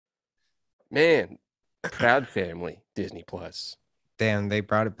Man, Proud Family, Disney Plus Damn, they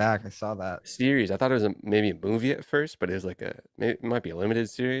brought it back. I saw that. series. I thought it was maybe a movie at first, but it was like maybe it might be a limited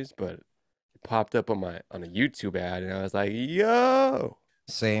series, but it popped up on a YouTube ad, and I was like, "Yo,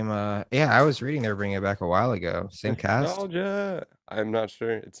 Same. Yeah, I was reading they were bringing it back a while ago. Same cast. nostalgia!" I'm not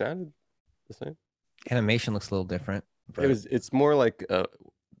sure. It sounded the same. Animation looks a little different, It but was. It's more like a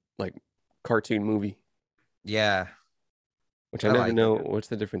like cartoon movie, yeah, which I I never like it. know what's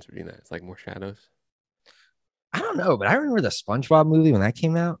the difference between that. It's like more shadows. I don't know, but I remember the SpongeBob movie when that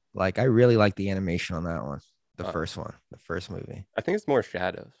came out. Like, I really liked the animation on that one. The Uh, first one, the first movie. I think it's more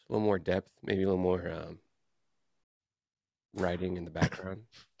shadows, a little more depth, maybe a little more writing in the background.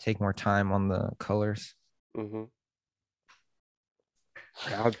 Take more time on the colors. Hmm.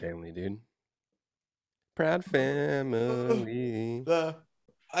 Proud Family, dude. Proud Family. The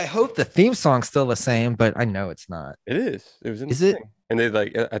I hope the theme song's still the same, but I know it's not. It is. It was in the Is it thing. And they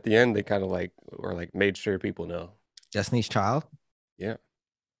like at the end they kind of like were like made sure people know. Destiny's Child? Yeah.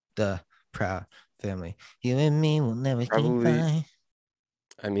 The Proud Family. You and me will never be Probably fine.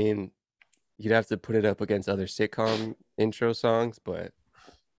 I mean, you'd have to put it up against other sitcom intro songs, but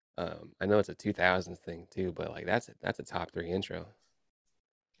I know it's a 2000s thing too, but like that's a top 3 intro.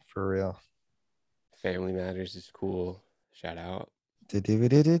 For real. Family Matters is cool. Shout out. I'd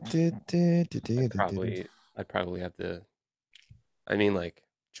Family probably I'd probably have to I mean like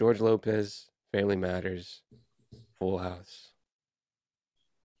George Lopez, Family Matters, Full House,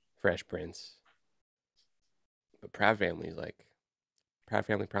 Fresh Prince. But Proud Family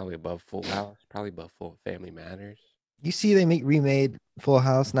probably above Full House, probably above Full Family Matters. You see, they make remade Full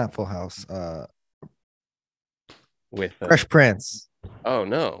House, not Full House. With Fresh Prince. oh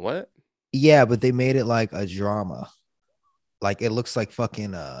no, what? Yeah, but they made it like a drama. Like it looks like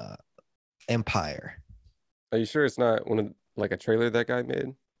fucking Empire. Are you sure it's not one of like a trailer that guy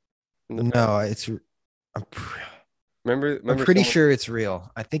made in the past? No, I'm, I'm Remember pretty someone sure it's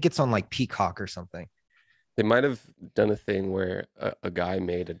real. I think it's on like Peacock or something. they might have done a thing where a guy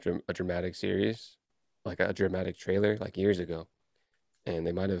made a dramatic series, like a dramatic trailer, like years ago, and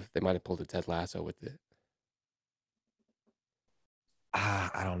they might have pulled a Ted Lasso with it.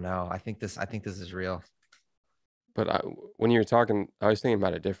 I don't know. I think this is real. But when you were talking, I was thinking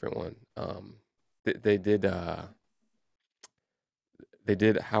about a different one. They, they did they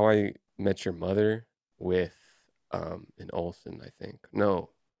did How I Met Your Mother with an Olsen, I think. No,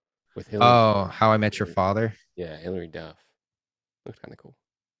 with Hillary. Oh, How I Met Your Father. Yeah, Hillary Duff. Looks kind of cool.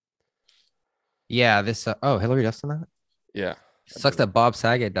 Yeah, this oh, Hillary Duff's in that. Yeah, I Sucks believe. that Bob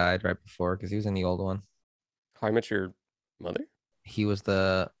Saget died right before because he was in the old one. How I Met Your Mother? He was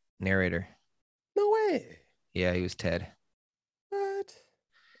the narrator. No way. Yeah, he was Ted. What?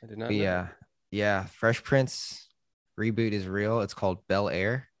 I did not But know. yeah, yeah, Fresh Prince reboot is real. It's called Bel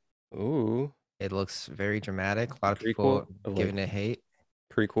Air. Ooh, It looks very dramatic. A lot a of people prequel of like giving it hate.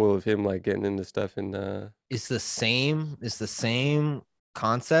 prequel of him like getting into stuff in It's the same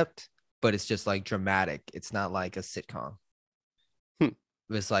concept, but it's just like dramatic. It's not like a sitcom. hmm,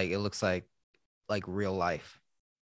 It's like it looks like real life.